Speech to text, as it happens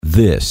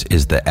This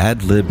is the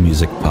Ad Lib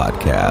Music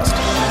Podcast.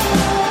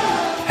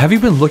 Have you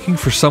been looking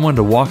for someone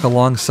to walk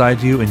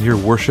alongside you in your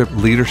worship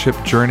leadership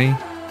journey?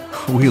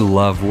 We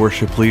love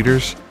worship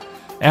leaders.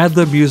 Ad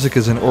Lib Music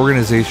is an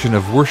organization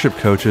of worship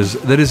coaches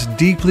that is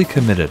deeply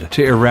committed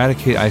to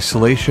eradicate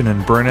isolation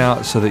and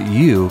burnout so that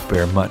you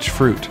bear much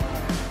fruit.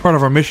 Part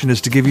of our mission is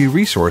to give you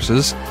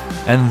resources,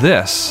 and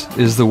this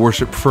is the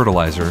Worship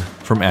Fertilizer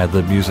from Ad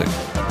Lib Music.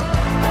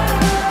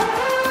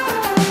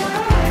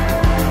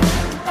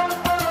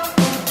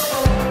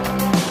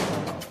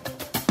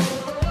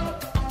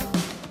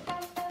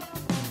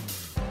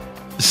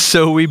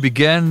 So we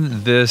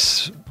begin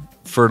this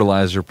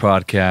Fertilizer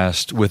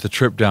podcast with a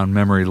trip down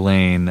memory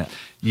lane.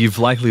 You've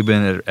likely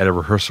been at a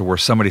rehearsal where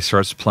somebody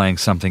starts playing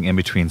something in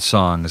between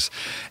songs,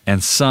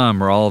 and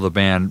some or all of the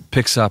band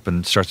picks up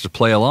and starts to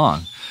play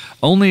along,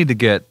 only to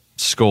get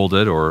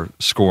scolded or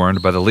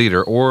scorned by the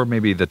leader or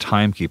maybe the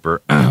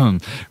timekeeper,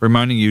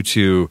 reminding you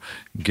to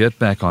get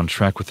back on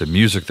track with the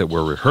music that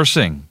we're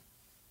rehearsing.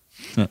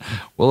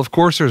 Well, of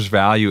course there's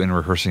value in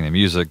rehearsing the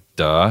music,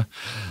 duh.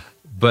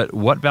 But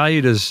what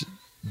value does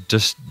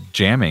just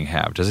jamming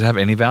have? Does it have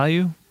any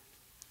value?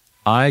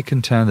 I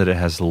contend that it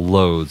has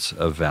loads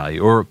of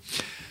value. Or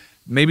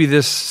maybe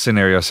this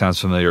scenario sounds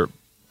familiar.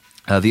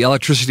 The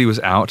electricity was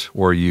out,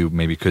 or you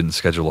maybe couldn't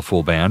schedule a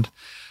full band.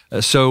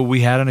 So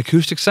we had an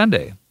acoustic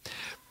Sunday.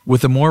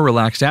 With a more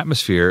relaxed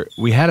atmosphere,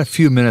 we had a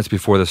few minutes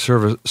before the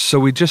service, so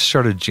we just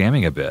started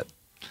jamming a bit.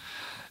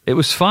 It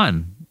was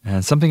fun.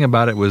 And something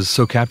about it was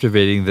so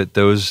captivating that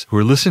those who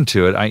were listening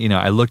to it,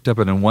 I looked up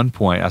and at one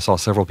point I saw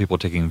several people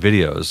taking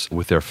videos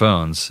with their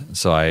phones.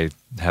 So I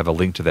have a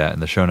link to that in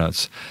the show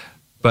notes.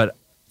 But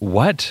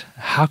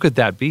how could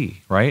that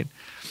be, right?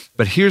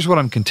 But here's what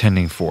I'm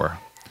contending for.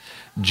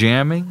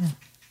 Jamming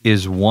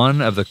is one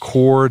of the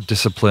core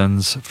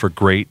disciplines for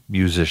great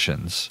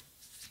musicians.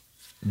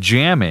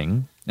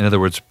 Jamming, in other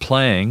words,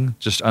 playing,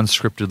 just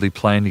unscriptedly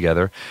playing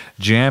together,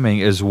 jamming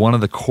is one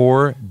of the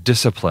core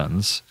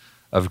disciplines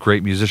of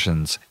great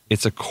musicians.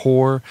 It's a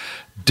core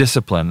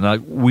discipline. Now,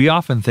 we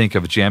often think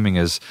of jamming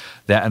as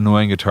that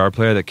annoying guitar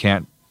player that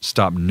can't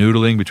stop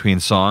noodling between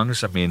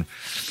songs. I mean,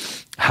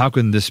 how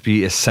can this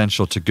be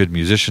essential to good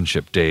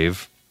musicianship,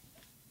 Dave?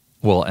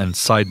 Well, and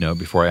side note,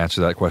 before I answer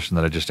that question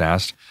that I just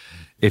asked,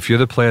 if you're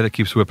the player that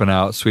keeps whipping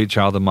out Sweet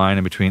Child of Mine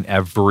in between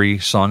every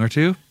song or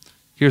two,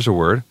 here's a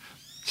word: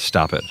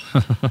 stop it.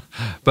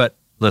 But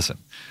listen,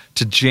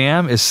 to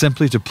jam is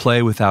simply to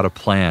play without a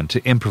plan,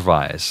 to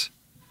improvise.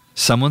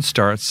 Someone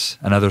starts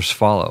and others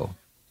follow.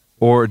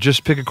 Or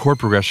just pick a chord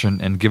progression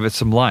and give it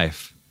some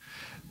life.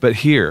 But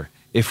here,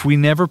 if we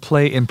never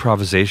play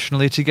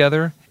improvisationally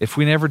together, if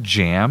we never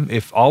jam,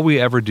 if all we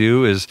ever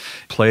do is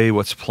play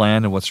what's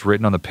planned and what's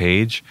written on the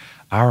page,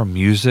 our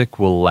music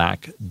will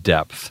lack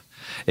depth.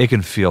 It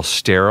can feel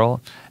sterile,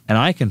 and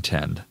I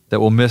contend that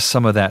we'll miss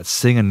some of that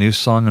sing a new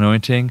song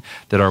anointing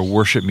that our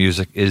worship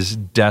music is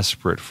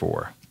desperate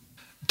for.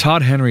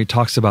 Todd Henry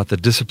talks about the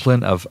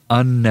discipline of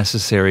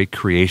unnecessary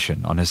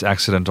creation on his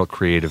Accidental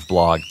Creative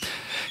blog.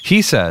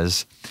 He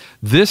says,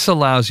 this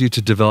allows you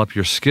to develop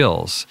your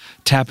skills,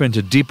 tap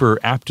into deeper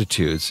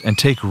aptitudes, and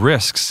take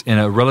risks in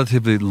a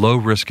relatively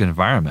low-risk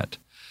environment.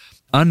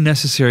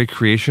 Unnecessary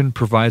creation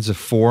provides a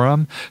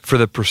forum for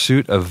the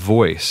pursuit of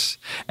voice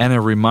and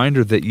a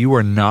reminder that you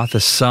are not the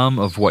sum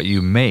of what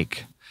you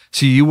make.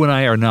 So you and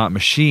I are not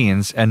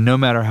machines, and no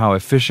matter how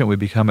efficient we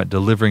become at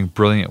delivering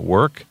brilliant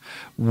work,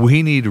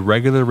 we need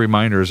regular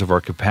reminders of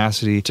our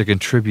capacity to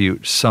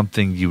contribute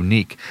something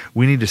unique.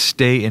 We need to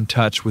stay in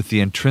touch with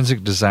the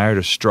intrinsic desire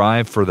to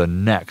strive for the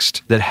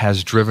next that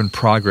has driven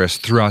progress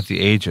throughout the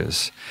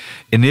ages.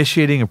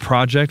 Initiating a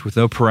project with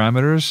no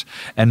parameters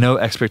and no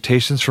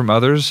expectations from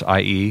others,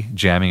 i.e.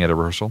 jamming at a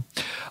rehearsal,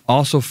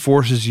 also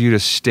forces you to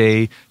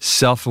stay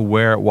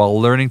self-aware while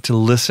learning to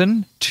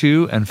listen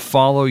to and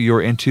follow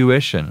your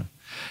intuition.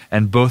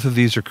 And both of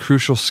these are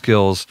crucial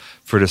skills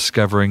for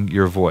discovering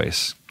your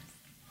voice.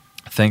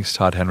 Thanks,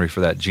 Todd Henry, for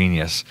that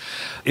genius.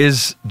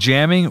 Is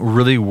jamming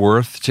really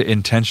worth to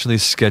intentionally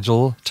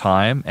schedule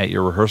time at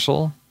your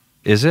rehearsal?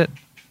 Is it?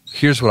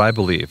 Here's what I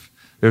believe.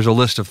 There's a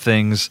list of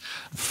things,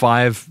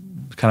 5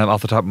 kind of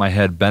off the top of my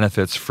head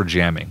benefits for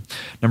jamming.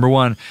 Number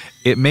 1,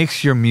 it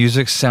makes your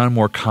music sound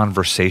more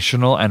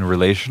conversational and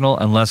relational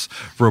and less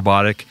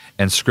robotic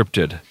and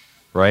scripted,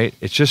 right?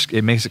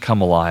 It makes it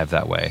come alive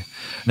that way.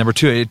 Number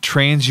 2, it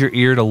trains your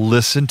ear to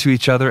listen to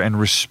each other and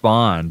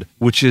respond,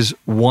 which is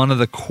one of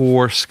the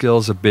core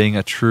skills of being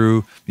a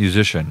true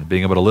musician,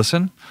 being able to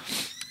listen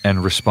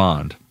and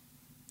respond.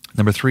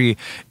 Number 3,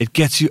 it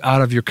gets you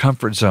out of your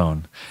comfort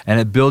zone and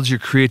it builds your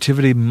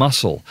creativity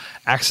muscle,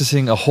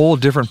 accessing a whole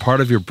different part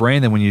of your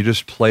brain than when you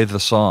just play the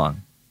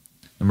song.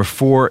 Number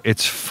 4,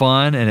 it's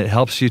fun and it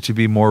helps you to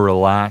be more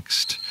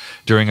relaxed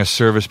during a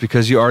service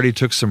because you already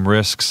took some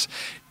risks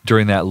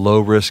during that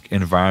low-risk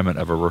environment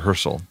of a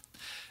rehearsal.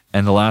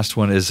 And the last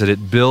one is that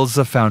it builds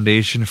the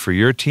foundation for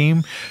your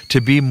team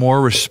to be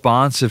more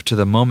responsive to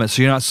the moment.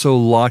 So you're not so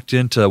locked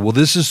into, well,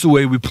 this is the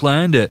way we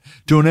planned it.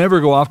 Don't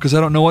ever go off because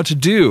I don't know what to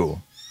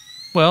do.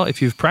 Well,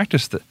 if you've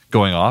practiced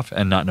going off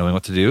and not knowing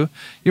what to do,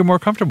 you're more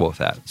comfortable with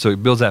that. So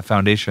it builds that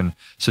foundation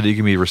so that you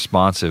can be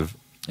responsive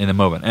in the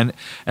moment.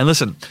 And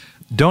listen,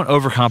 don't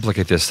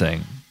overcomplicate this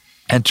thing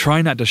and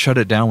try not to shut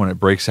it down when it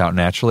breaks out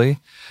naturally.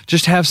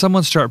 Just have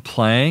someone start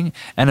playing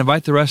and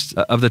invite the rest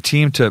of the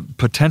team to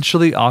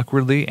potentially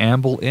awkwardly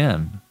amble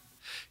in.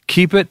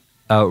 Keep it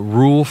a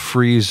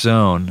rule-free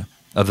zone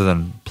other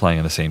than playing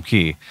in the same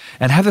key.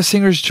 And have the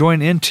singers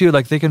join in too,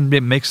 like they can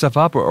make stuff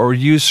up or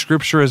use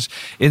scripture as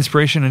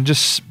inspiration and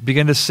just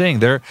begin to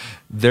sing.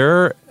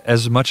 They're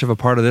as much of a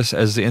part of this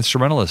as the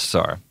instrumentalists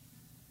are.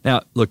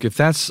 Now, look, if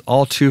that's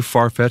all too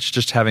far-fetched,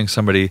 just having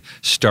somebody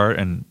start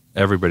and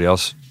everybody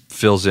else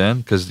fills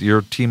in because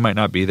your team might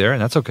not be there,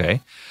 and that's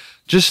okay.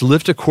 Just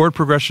lift a chord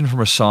progression from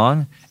a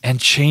song and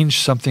change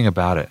something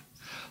about it.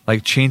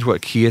 Like change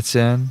what key it's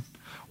in,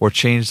 or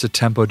change the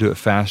tempo, do it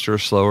faster or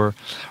slower,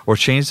 or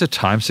change the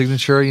time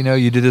signature.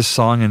 You do this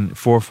song in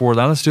 4/4,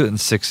 now let's do it in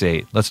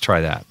 6/8. Let's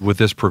try that with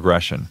this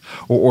progression.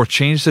 Or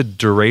change the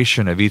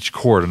duration of each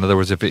chord. In other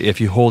words, if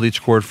you hold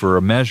each chord for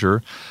a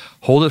measure,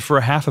 hold it for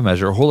a half a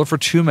measure, or hold it for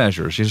 2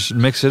 measures. You just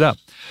mix it up.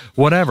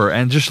 Whatever,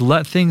 and just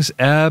let things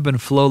ebb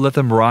and flow, let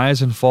them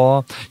rise and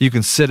fall. You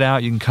can sit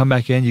out, you can come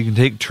back in, you can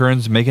take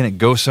turns making it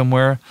go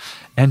somewhere,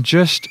 and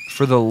just,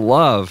 for the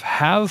love,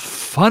 have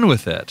fun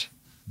with it.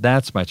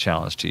 That's my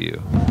challenge to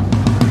you.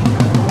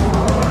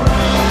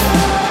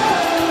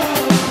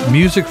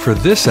 Music for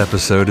this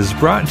episode is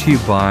brought to you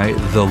by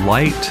The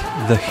Light,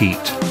 The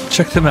Heat.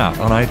 Check them out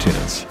on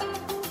iTunes.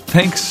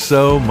 Thanks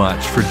so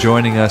much for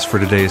joining us for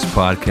today's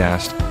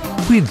podcast.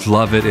 We'd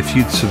love it if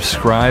you'd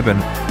subscribe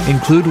and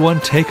include one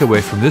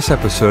takeaway from this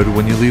episode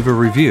when you leave a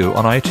review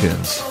on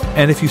iTunes.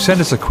 And if you send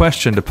us a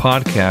question to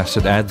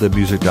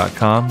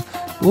podcast@adlibmusic.com,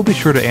 we'll be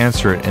sure to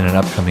answer it in an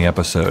upcoming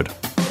episode.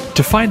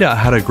 To find out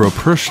how to grow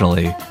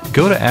personally,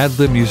 go to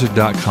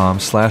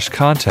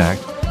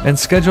adlibmusic.com/contact and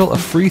schedule a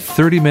free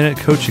 30-minute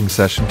coaching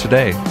session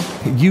today.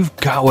 You've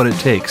got what it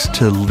takes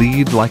to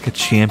lead like a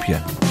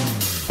champion.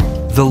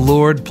 The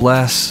Lord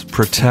bless,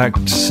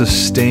 protect,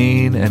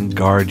 sustain, and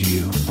guard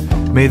you.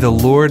 May the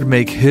Lord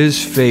make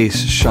his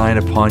face shine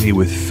upon you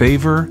with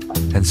favor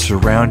and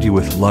surround you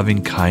with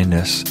loving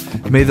kindness.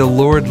 May the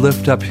Lord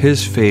lift up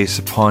his face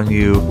upon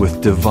you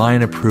with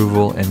divine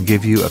approval and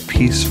give you a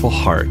peaceful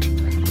heart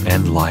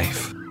and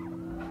life.